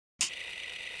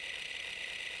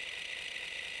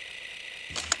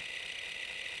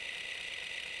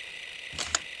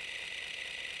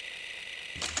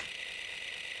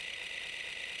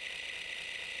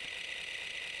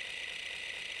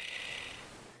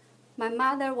My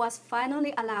mother was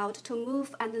finally allowed to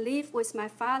move and live with my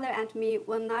father and me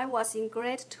when I was in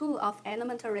grade 2 of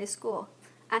elementary school.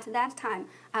 At that time,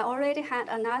 I already had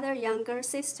another younger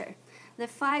sister. The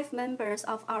 5 members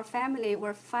of our family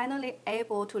were finally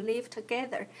able to live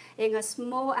together in a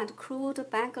small and crude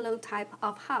bungalow type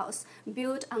of house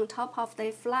built on top of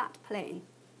the floodplain.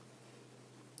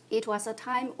 It was a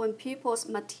time when people's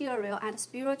material and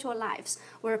spiritual lives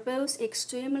were both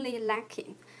extremely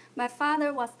lacking. My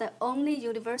father was the only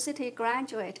university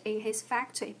graduate in his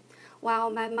factory, while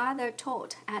my mother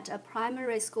taught at a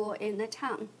primary school in the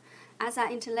town. As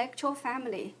an intellectual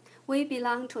family, we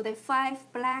belonged to the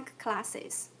 5 black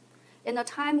classes. In a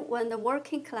time when the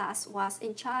working class was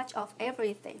in charge of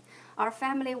everything, our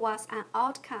family was an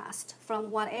outcast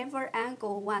from whatever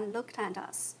angle one looked at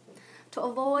us. To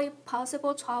avoid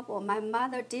possible trouble, my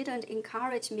mother didn't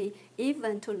encourage me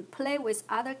even to play with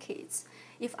other kids.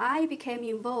 If I became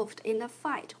involved in a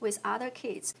fight with other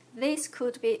kids, this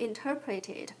could be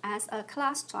interpreted as a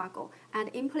class struggle and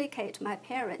implicate my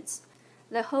parents.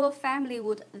 The whole family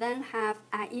would then have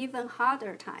an even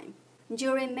harder time.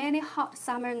 During many hot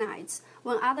summer nights,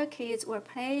 when other kids were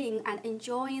playing and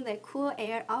enjoying the cool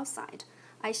air outside,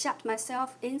 I shut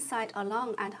myself inside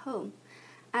alone at home.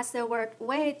 As there were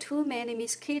way too many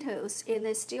mosquitoes in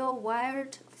the still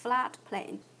wired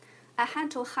floodplain, I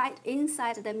had to hide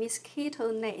inside the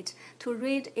mosquito net to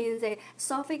read in the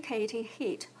suffocating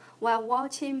heat while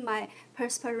watching my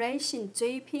perspiration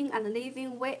dripping and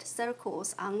leaving wet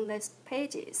circles on the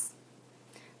pages.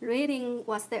 Reading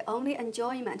was the only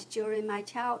enjoyment during my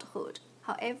childhood.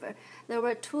 However, there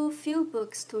were too few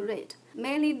books to read.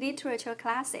 Many literature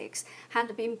classics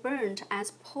had been burned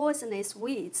as poisonous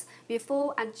weeds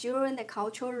before and during the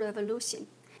Cultural Revolution.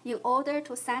 In order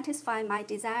to satisfy my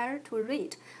desire to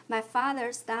read, my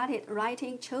father started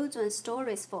writing children's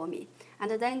stories for me,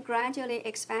 and then gradually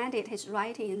expanded his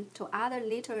writing to other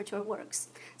literature works,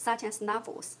 such as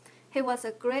novels. He was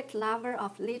a great lover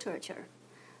of literature.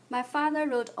 My father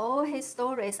wrote all his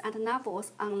stories and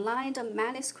novels on lined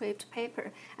manuscript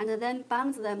paper and then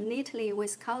bound them neatly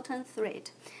with cotton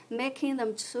thread, making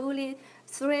them truly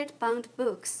thread-bound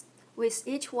books, with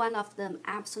each one of them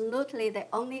absolutely the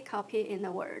only copy in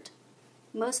the world.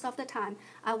 Most of the time,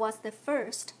 I was the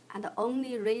first and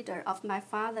only reader of my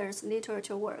father's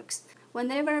literature works.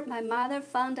 Whenever my mother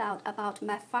found out about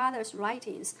my father's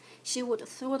writings, she would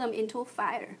throw them into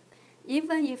fire.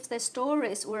 Even if the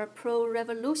stories were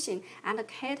pro-revolution and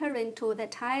catering to the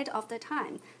tide of the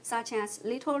time, such as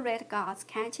Little Red Gods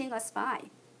Catching a Spy.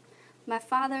 My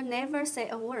father never said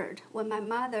a word when my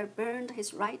mother burned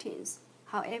his writings.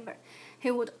 However,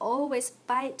 he would always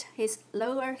bite his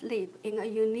lower lip in a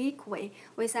unique way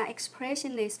with an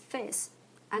expressionless face,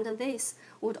 and this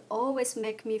would always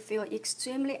make me feel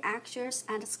extremely anxious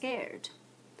and scared.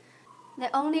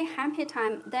 The only happy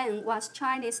time then was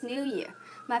Chinese New Year.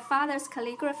 My father's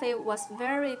calligraphy was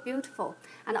very beautiful,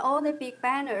 and all the big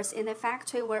banners in the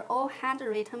factory were all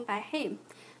handwritten by him.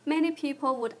 Many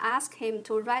people would ask him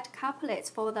to write couplets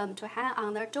for them to hang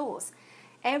on their doors.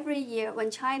 Every year when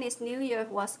Chinese New Year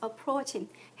was approaching,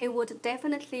 he would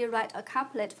definitely write a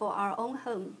couplet for our own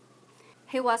home.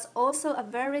 He was also a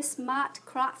very smart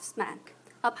craftsman.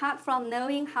 Apart from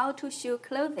knowing how to sew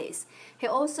clothes, he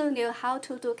also knew how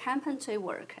to do carpentry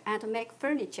work and make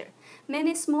furniture.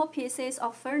 Many small pieces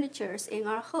of furniture in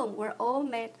our home were all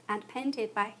made and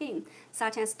painted by him,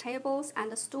 such as tables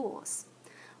and stools.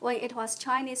 When it was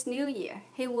Chinese New Year,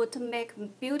 he would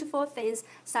make beautiful things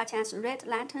such as red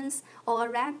lanterns or a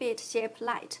rabbit-shaped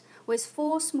light with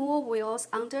 4 small wheels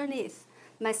underneath.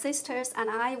 My sisters and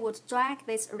I would drag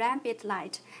this rabbit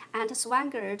light and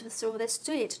swaggered through the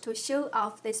street to show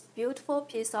off this beautiful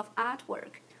piece of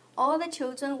artwork. All the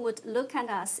children would look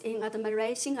at us in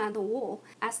admiration and awe,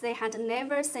 as they had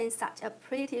never seen such a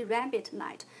pretty rabbit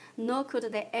light, nor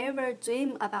could they ever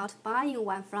dream about buying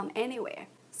one from anywhere.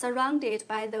 Surrounded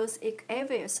by those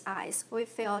envious eyes, we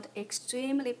felt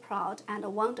extremely proud and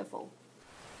wonderful.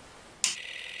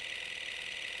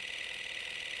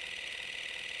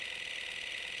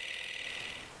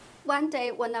 One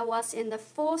day when I was in the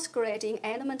 4th grade in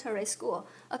elementary school,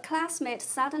 a classmate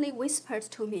suddenly whispered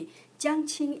to me,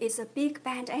 "Jiangqing is a big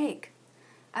bad egg."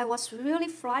 I was really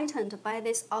frightened by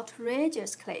this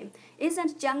outrageous claim.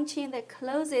 Isn't Jiangqing the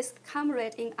closest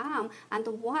comrade in arms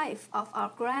and wife of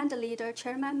our grand leader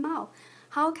Chairman Mao?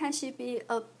 How can she be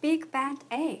a big bad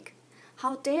egg?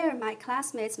 How dare my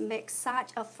classmates make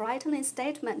such a frightening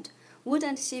statement?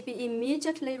 Wouldn't she be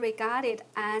immediately regarded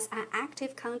as an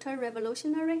active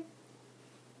counter-revolutionary?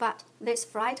 But this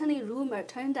frightening rumor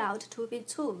turned out to be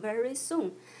true very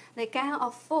soon. the gang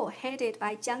of 4 headed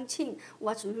by Jiang Qing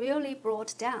was really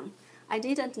brought down. I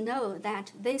didn't know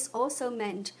that this also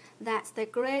meant that the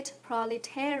great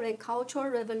proletarian cultural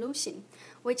revolution,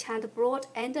 which had brought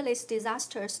endless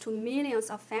disasters to millions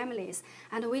of families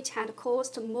and which had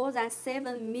caused more than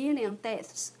 7 million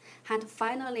deaths, had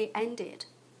finally ended.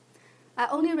 I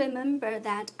only remember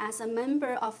that as a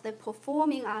member of the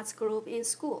performing arts group in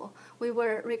school, we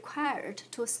were required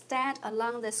to stand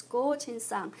along the scorching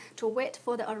sun to wait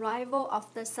for the arrival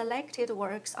of the selected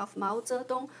works of Mao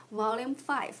Zedong, Volume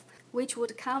 5, which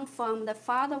would come from the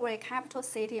faraway capital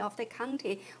city of the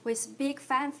county with big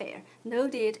fanfare,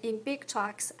 loaded in big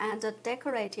trucks and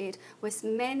decorated with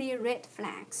many red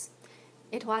flags.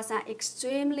 It was an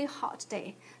extremely hot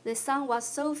day. The sun was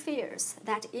so fierce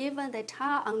that even the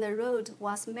tar on the road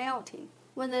was melting.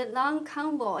 When the long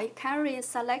convoy carrying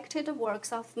selected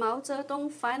works of Mao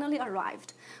Zedong finally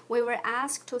arrived, we were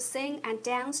asked to sing and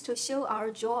dance to show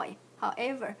our joy.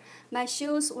 However, my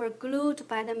shoes were glued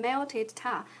by the melted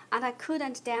tar, and I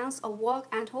couldn't dance or walk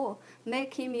at all,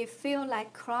 making me feel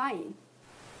like crying.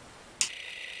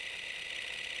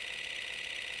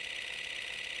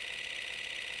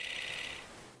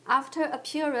 After a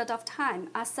period of time,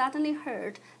 I suddenly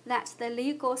heard that the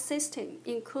legal system,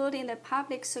 including the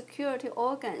public security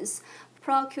organs,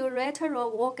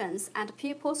 procuratorial organs, and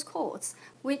people's courts,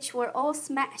 which were all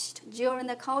smashed during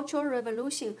the Cultural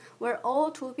Revolution, were all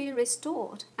to be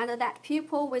restored, and that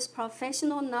people with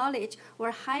professional knowledge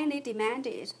were highly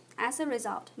demanded. As a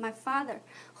result, my father,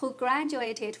 who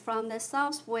graduated from the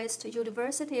Southwest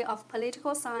University of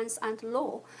Political Science and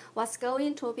Law, was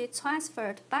going to be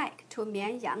transferred back to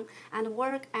Mianyang and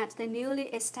work at the newly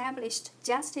established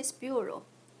Justice Bureau.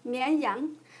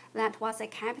 Mianyang, that was the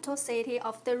capital city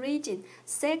of the region,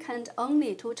 second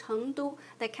only to Chengdu,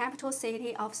 the capital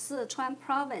city of Sichuan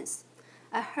province.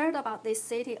 I heard about this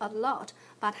city a lot,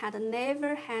 but had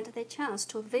never had the chance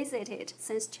to visit it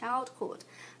since childhood.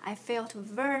 I felt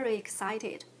very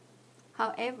excited.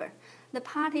 However, the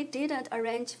party didn't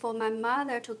arrange for my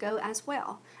mother to go as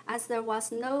well, as there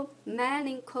was no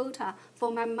manning quota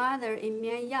for my mother in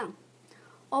Mianyang.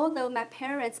 Although my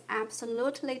parents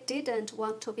absolutely didn't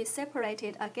want to be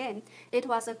separated again, it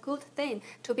was a good thing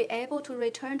to be able to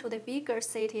return to the bigger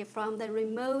city from the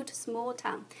remote small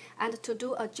town and to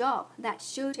do a job that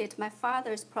suited my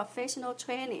father's professional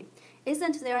training.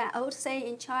 Isn't there an old saying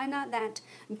in China that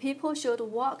people should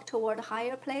walk toward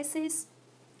higher places?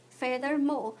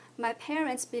 Furthermore, my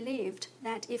parents believed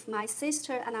that if my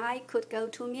sister and I could go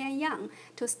to Mianyang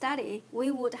to study, we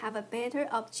would have a better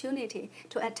opportunity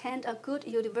to attend a good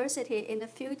university in the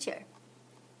future.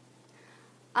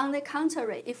 On the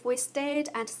contrary, if we stayed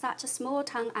at such a small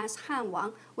town as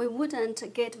Hanwang, we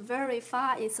wouldn't get very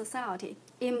far in society.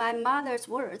 In my mother's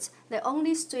words, the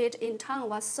only street in town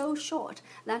was so short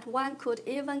that one could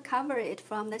even cover it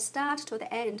from the start to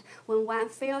the end when one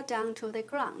fell down to the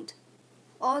ground.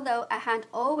 Although I had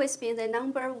always been the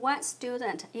 #1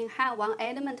 student in Hanwang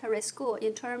Elementary School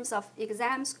in terms of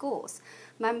exam scores,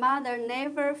 my mother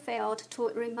never failed to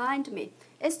remind me,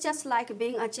 it's just like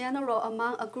being a general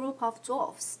among a group of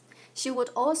dwarfs. She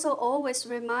would also always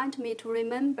remind me to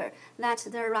remember that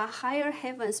there are higher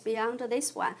heavens beyond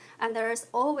this one, and there is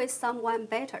always someone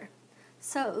better.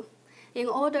 So, in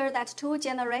order that 2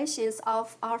 generations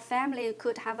of our family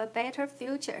could have a better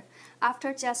future,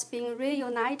 after just being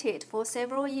reunited for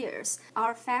several years,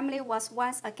 our family was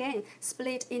once again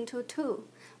split into 2.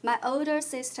 My older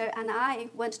sister and I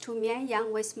went to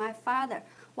Mianyang with my father,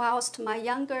 whilst my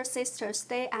younger sister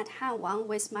stayed at Hanwang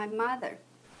with my mother.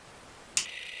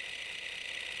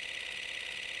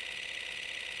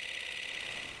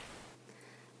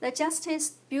 The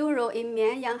Justice Bureau in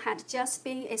Mianyang had just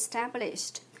been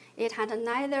established. It had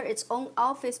neither its own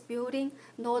office building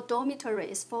nor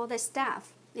dormitories for the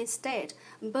staff. Instead,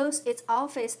 both its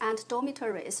office and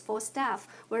dormitories for staff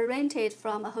were rented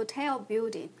from a hotel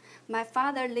building. My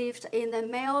father lived in the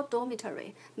male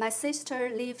dormitory. My sister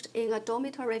lived in a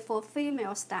dormitory for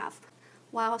female staff,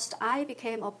 whilst I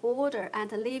became a boarder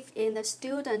and lived in the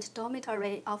student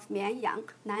dormitory of Mianyang,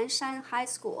 Nanshan High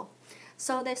School.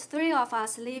 So the 3 of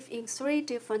us live in 3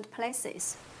 different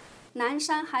places.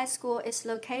 Nanshan High School is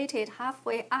located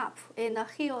halfway up in the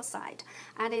hillside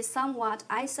and is somewhat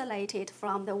isolated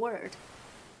from the world.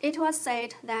 It was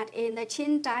said that in the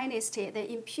Qing dynasty,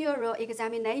 the imperial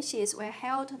examinations were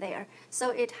held there,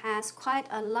 so it has quite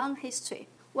a long history.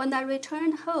 When I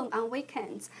returned home on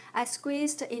weekends, I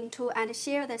squeezed into and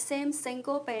shared the same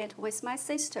single bed with my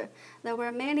sister. There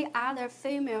were many other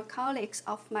female colleagues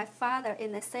of my father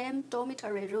in the same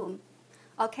dormitory room.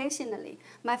 Occasionally,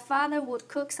 my father would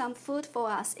cook some food for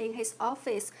us in his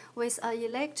office with an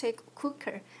electric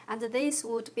cooker, and this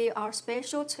would be our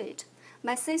special treat.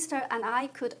 My sister and I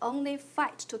could only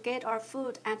fight to get our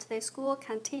food at the school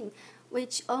canteen,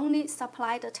 which only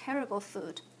supplied terrible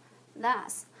food.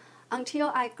 Thus,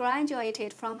 until I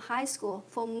graduated from high school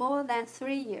for more than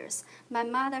 3 years, my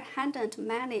mother hadn't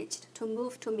managed to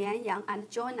move to Mianyang and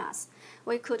join us.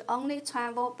 We could only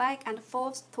travel back and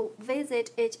forth to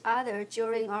visit each other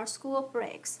during our school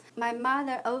breaks. My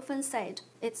mother often said,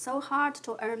 "It's so hard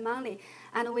to earn money,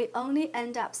 and we only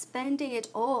end up spending it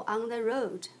all on the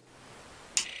road."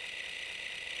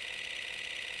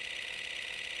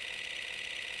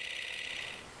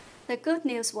 The good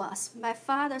news was, my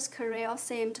father's career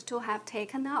seemed to have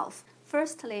taken off.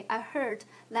 Firstly, I heard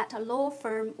that a law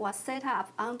firm was set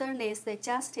up underneath the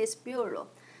Justice Bureau.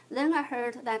 Then I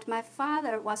heard that my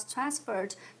father was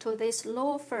transferred to this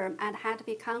law firm and had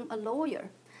become a lawyer.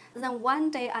 Then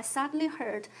one day I suddenly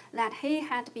heard that he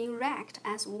had been ranked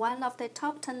as one of the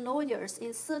top 10 lawyers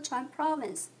in Sichuan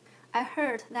province. I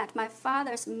heard that my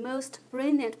father's most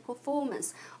brilliant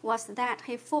performance was that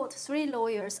he fought 3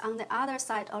 lawyers on the other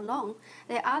side alone.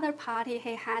 The other party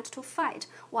he had to fight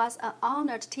was an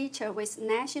honored teacher with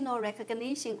national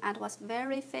recognition and was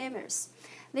very famous.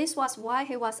 This was why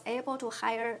he was able to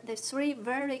hire the 3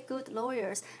 very good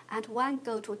lawyers and 1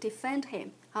 go to defend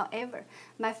him. However,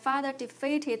 my father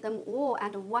defeated them all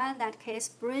and won that case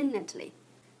brilliantly.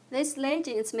 These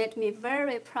legends made me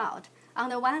very proud. On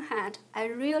the one hand, I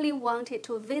really wanted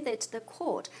to visit the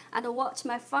court and watch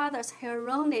my father's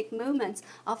heroic moments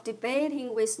of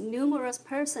debating with numerous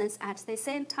persons at the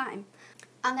same time.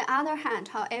 On the other hand,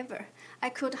 however, I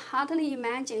could hardly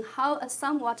imagine how a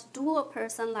somewhat dull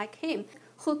person like him,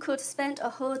 who could spend a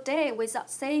whole day without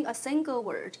saying a single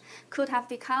word, could have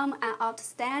become an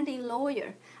outstanding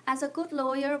lawyer, as a good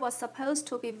lawyer was supposed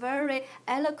to be very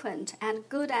eloquent and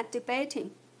good at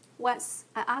debating. Once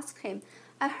I asked him,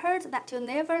 "I heard that you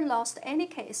never lost any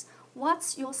case.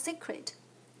 What's your secret?"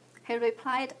 He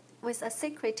replied with a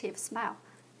secretive smile,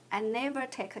 "I never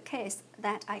take a case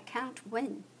that I can't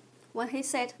win." When he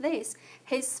said this,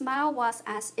 his smile was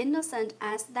as innocent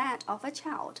as that of a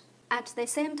child. At the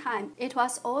same time, it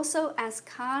was also as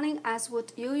cunning as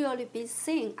would usually be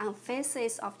seen on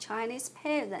faces of Chinese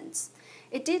peasants.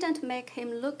 It didn't make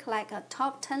him look like a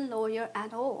top 10 lawyer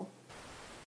at all.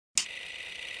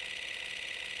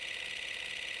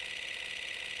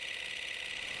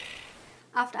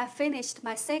 After I finished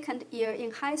my 2nd year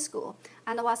in high school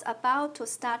and was about to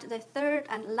start the 3rd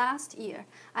and last year,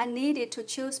 I needed to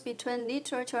choose between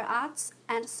literature arts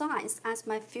and science as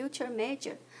my future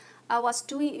major. I was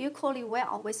doing equally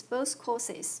well with both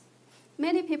courses.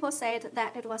 Many people said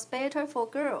that it was better for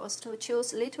girls to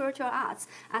choose literature arts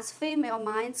as female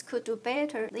minds could do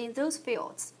better in those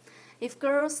fields. If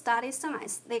girls study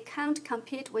science, they can't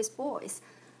compete with boys.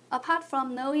 Apart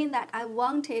from knowing that I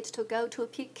wanted to go to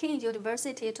Peking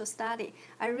University to study,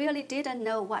 I really didn't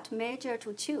know what major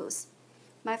to choose.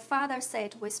 My father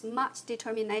said with much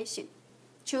determination,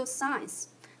 "Choose science.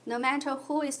 No matter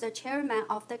who is the chairman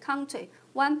of the country,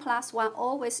 1 + 1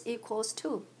 always equals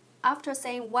 2. After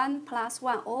saying 1 +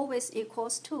 1 always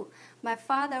equals 2, my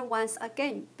father once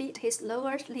again bit his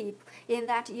lower lip in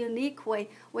that unique way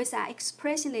with an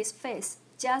expressionless face,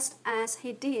 just as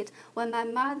he did when my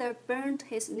mother burned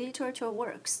his literature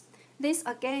works. This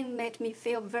again made me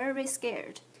feel very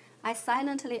scared. I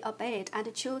silently obeyed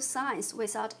and chose science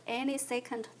without any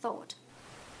second thought.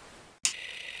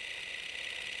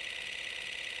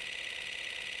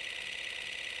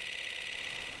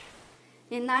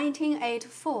 In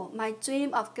 1984, my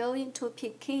dream of going to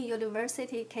Peking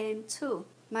University came true.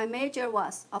 My major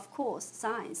was, of course,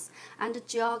 science, and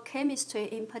geochemistry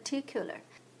in particular.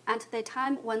 At the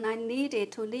time when I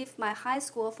needed to leave my high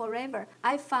school forever,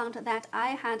 I found that I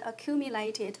had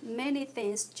accumulated many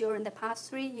things during the past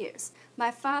 3 years.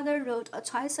 My father rode a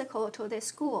tricycle to the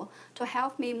school to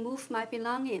help me move my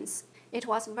belongings. It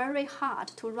was very hard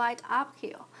to ride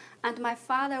uphill, and my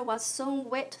father was soon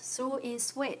wet through in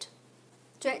sweat.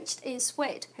 Drenched in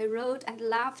sweat, he rode and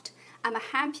laughed. "I'm a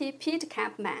happy pit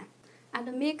camp man."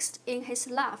 And mixed in his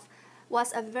laugh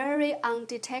was a very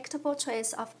undetectable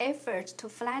trace of effort to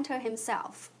flatter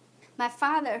himself. My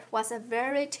father was a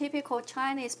very typical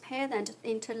Chinese peasant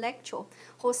intellectual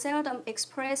who seldom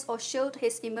expressed or showed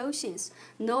his emotions,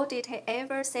 nor did he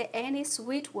ever say any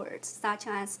sweet words such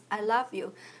as "I love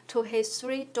you" to his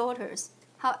 3 daughters.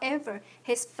 However,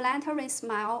 his flattering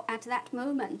smile at that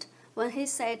moment, when he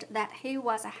said that he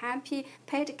was a happy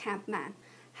paid camp man,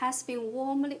 has been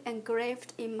warmly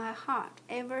engraved in my heart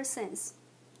ever since.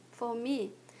 For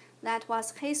me, That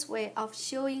was his way of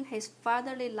showing his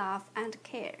fatherly love and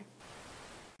care.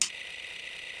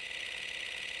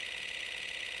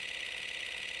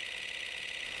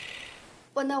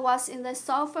 When I was in the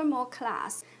sophomore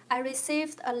class, I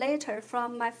received a letter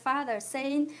from my father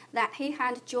saying that he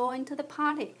had joined the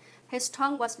party. His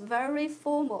tone was very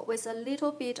formal with a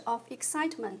little bit of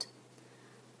excitement.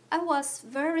 I was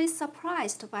very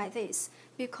surprised by this.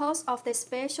 Because of the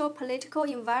special political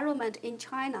environment in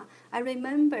China, I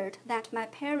remembered that my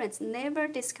parents never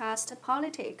discussed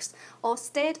politics or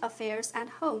state affairs at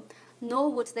home, nor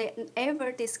would they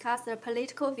ever discuss their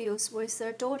political views with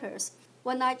their daughters.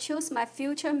 When I chose my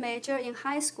future major in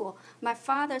high school, my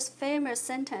father's famous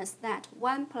sentence that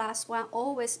 1 + 1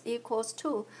 always equals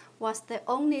 2 was the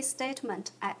only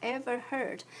statement I ever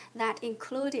heard that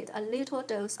included a little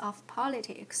dose of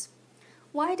politics.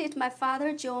 Why did my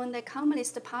father join the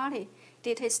Communist Party?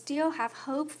 Did he still have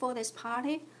hope for this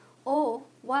party? Or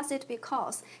was it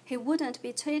because he wouldn't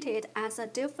be treated as a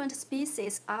different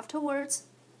species afterwards?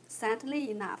 Sadly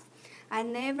enough, I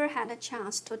never had a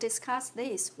chance to discuss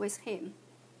this with him.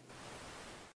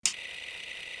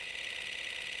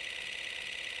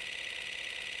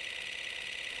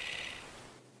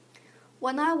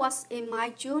 When I was in my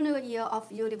junior year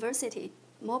of university,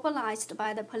 mobilized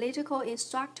by the political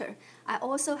instructor, I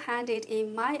also handed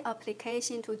in my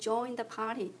application to join the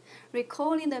party.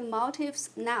 Recalling the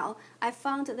motives now, I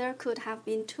found there could have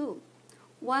been two.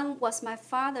 One was my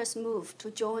father's move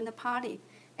to join the party.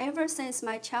 Ever since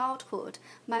my childhood,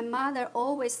 my mother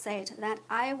always said that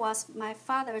I was my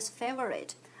father's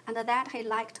favorite and that he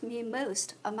liked me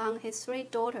most among his 3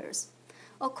 daughters.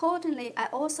 Accordingly, I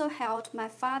also held my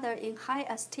father in high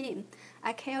esteem.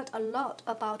 I cared a lot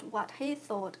about what he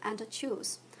thought and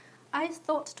chose. I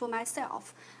thought to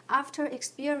myself, after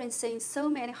experiencing so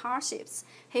many hardships,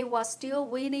 he was still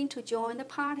willing to join the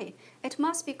party. It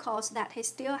must be because that he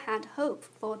still had hope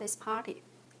for this party.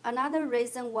 Another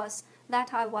reason was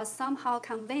that I was somehow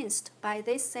convinced by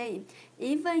this saying,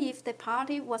 even if the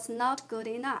party was not good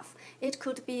enough, it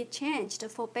could be changed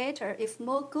for better if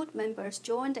more good members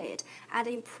joined it and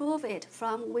improved it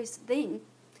from within.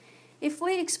 If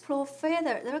we explore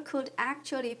further, there could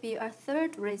actually be a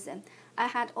third reason. I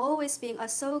had always been a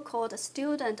so-called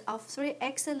student of 3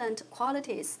 excellent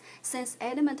qualities since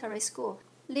elementary school.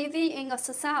 Living in a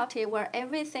society where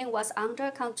everything was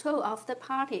under control of the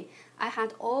party, I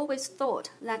had always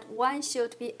thought that one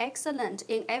should be excellent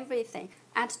in everything,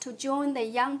 and to join the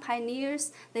Young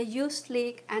Pioneers, the Youth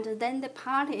League, and then the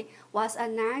party was a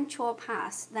natural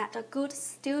path that a good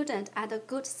student and a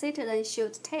good citizen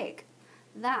should take.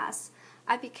 Thus,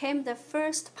 I became the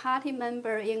first party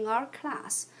member in our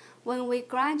class. When we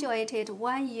graduated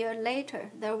 1 year later,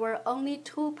 there were only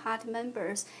 2 party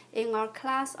members in our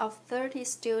class of 30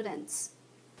 students.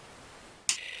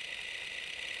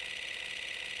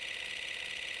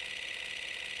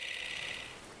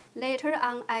 Later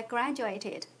on, I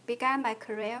graduated, began my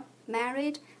career,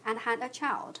 married, and had a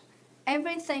child.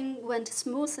 Everything went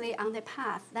smoothly on the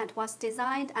path that was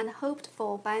designed and hoped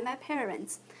for by my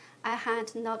parents. I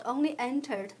had not only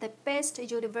entered the best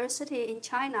university in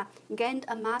China, gained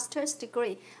a master's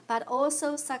degree, but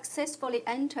also successfully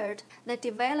entered the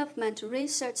Development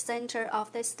Research Center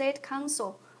of the State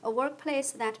Council, a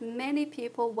workplace that many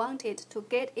people wanted to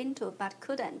get into but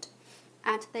couldn't.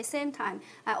 At the same time,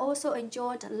 I also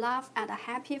enjoyed love and a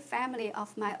happy family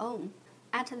of my own.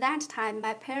 At that time,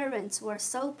 my parents were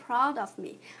so proud of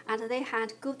me, and they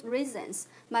had good reasons.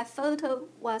 My photo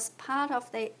was part of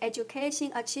the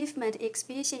Education Achievement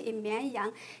Exhibition in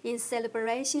Mianyang in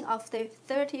celebration of the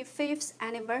 35th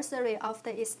anniversary of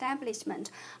the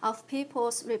establishment of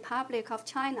People's Republic of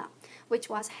China, which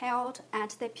was held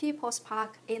at the People's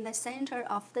Park in the center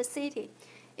of the city.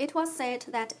 It was said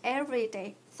that every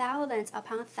day, thousands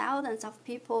upon thousands of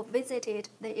people visited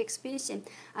the exhibition,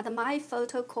 and my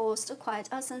photo caused quite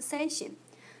a sensation.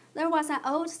 There was an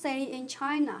old saying in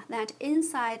China that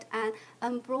inside an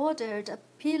embroidered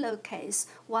pillowcase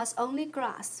was only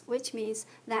grass, which means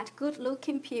that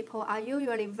good-looking people are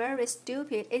usually very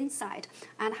stupid inside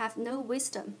and have no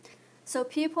wisdom. So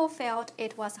people felt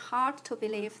it was hard to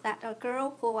believe that a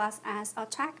girl who was as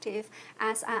attractive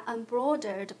as an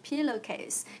embroidered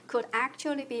pillowcase could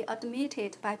actually be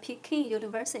admitted by Peking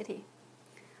University.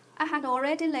 I had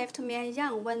already left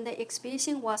Mianyang when the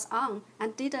exhibition was on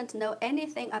and didn't know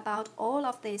anything about all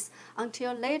of this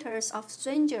until letters of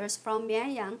strangers from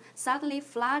Mianyang suddenly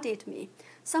flooded me.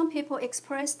 Some people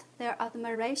expressed their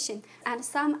admiration, and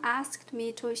some asked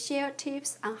me to share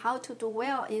tips on how to do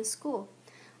well in school.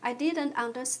 I didn't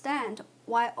understand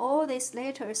why all these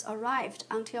letters arrived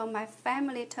until my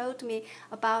family told me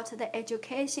about the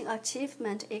education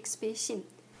achievement exhibition.